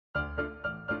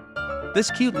This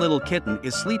cute little kitten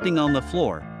is sleeping on the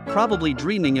floor, probably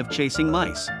dreaming of chasing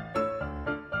mice.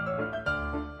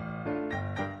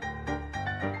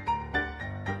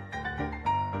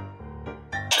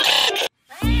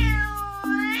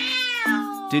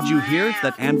 Did you hear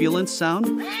that ambulance sound?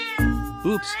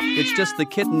 Oops, it's just the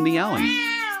kitten meowing.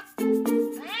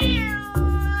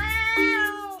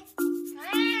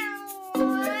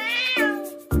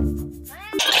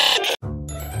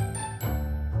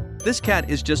 This cat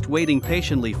is just waiting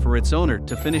patiently for its owner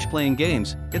to finish playing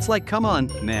games. It's like, come on,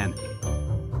 man.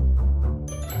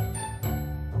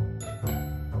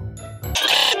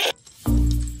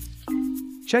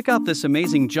 Check out this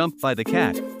amazing jump by the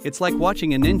cat. It's like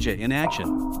watching a ninja in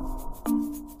action.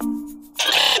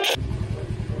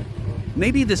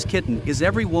 Maybe this kitten is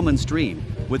every woman's dream,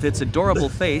 with its adorable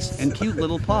face and cute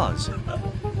little paws.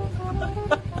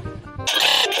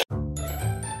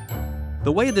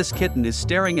 The way this kitten is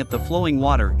staring at the flowing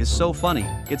water is so funny,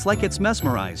 it's like it's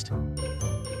mesmerized.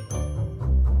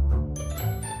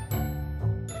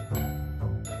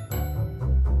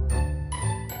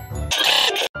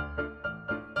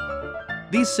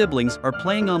 These siblings are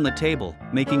playing on the table,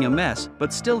 making a mess,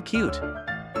 but still cute.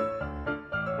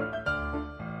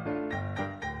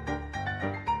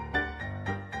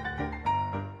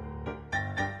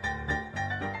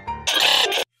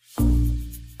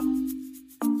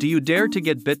 Do you dare to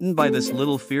get bitten by this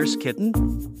little fierce kitten?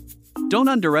 Don't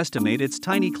underestimate its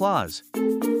tiny claws.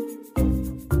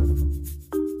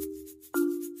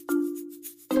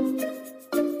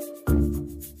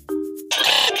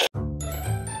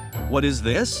 What is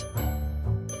this?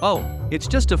 Oh, it's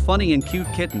just a funny and cute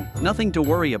kitten, nothing to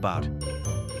worry about.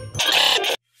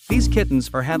 These kittens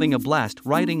are having a blast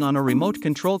riding on a remote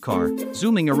control car,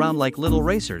 zooming around like little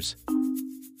racers.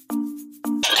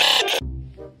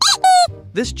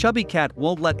 This chubby cat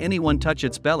won't let anyone touch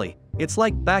its belly. It's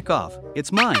like, back off,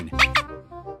 it's mine.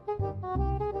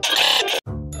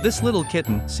 This little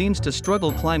kitten seems to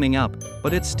struggle climbing up,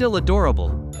 but it's still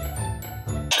adorable.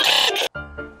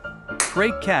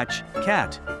 Great catch,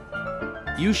 cat.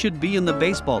 You should be in the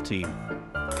baseball team.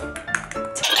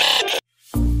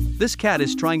 This cat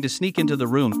is trying to sneak into the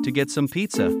room to get some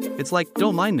pizza. It's like,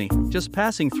 don't mind me, just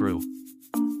passing through.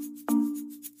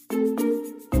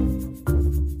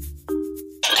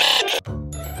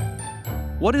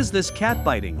 What is this cat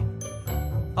biting?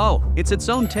 Oh, it's its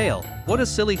own tail. What a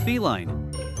silly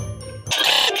feline.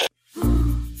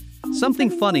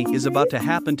 Something funny is about to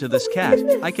happen to this cat.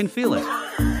 I can feel it.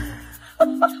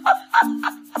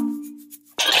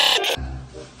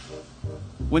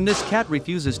 When this cat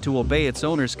refuses to obey its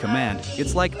owner's command,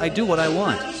 it's like, I do what I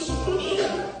want.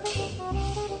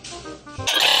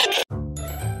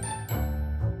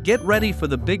 Get ready for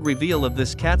the big reveal of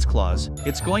this cat's claws.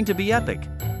 It's going to be epic.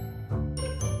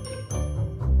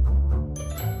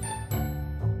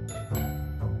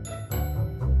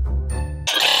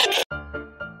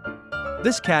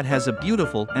 This cat has a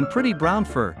beautiful and pretty brown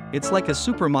fur. It's like a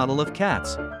supermodel of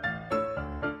cats.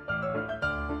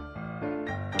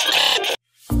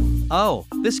 Oh,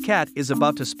 this cat is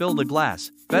about to spill the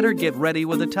glass. Better get ready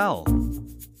with a towel.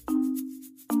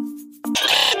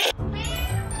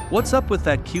 What's up with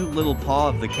that cute little paw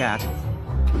of the cat?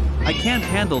 I can't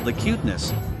handle the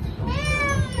cuteness.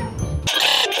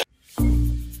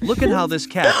 Look at how this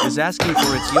cat is asking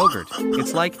for its yogurt.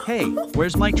 It's like, hey,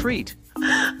 where's my treat?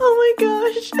 Oh my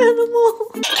gosh,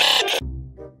 animal!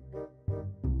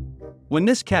 When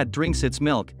this cat drinks its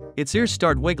milk, its ears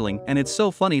start wiggling and it's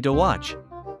so funny to watch.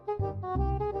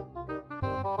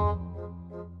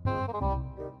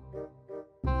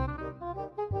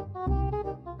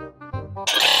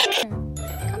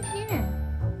 Come here.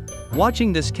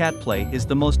 Watching this cat play is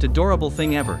the most adorable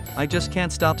thing ever. I just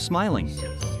can't stop smiling.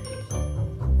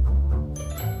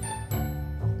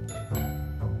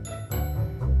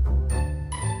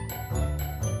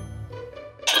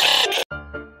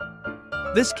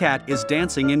 This cat is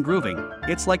dancing and grooving.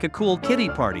 It's like a cool kitty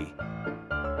party.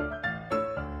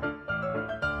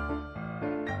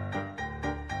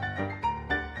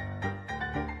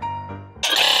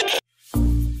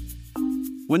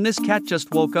 When this cat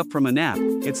just woke up from a nap,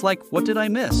 it's like, what did I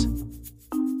miss?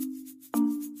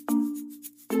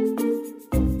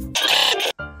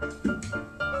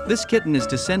 This kitten is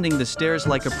descending the stairs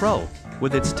like a pro,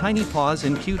 with its tiny paws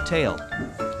and cute tail.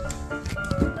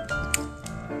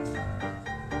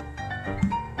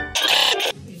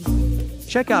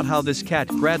 Check out how this cat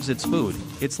grabs its food.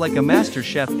 It's like a master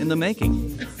chef in the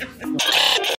making.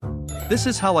 This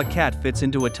is how a cat fits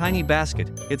into a tiny basket.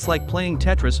 It's like playing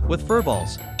Tetris with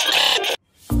furballs.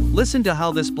 Listen to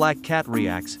how this black cat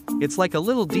reacts. It's like a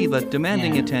little diva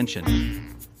demanding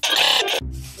attention.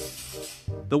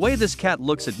 The way this cat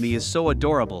looks at me is so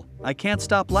adorable, I can't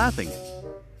stop laughing.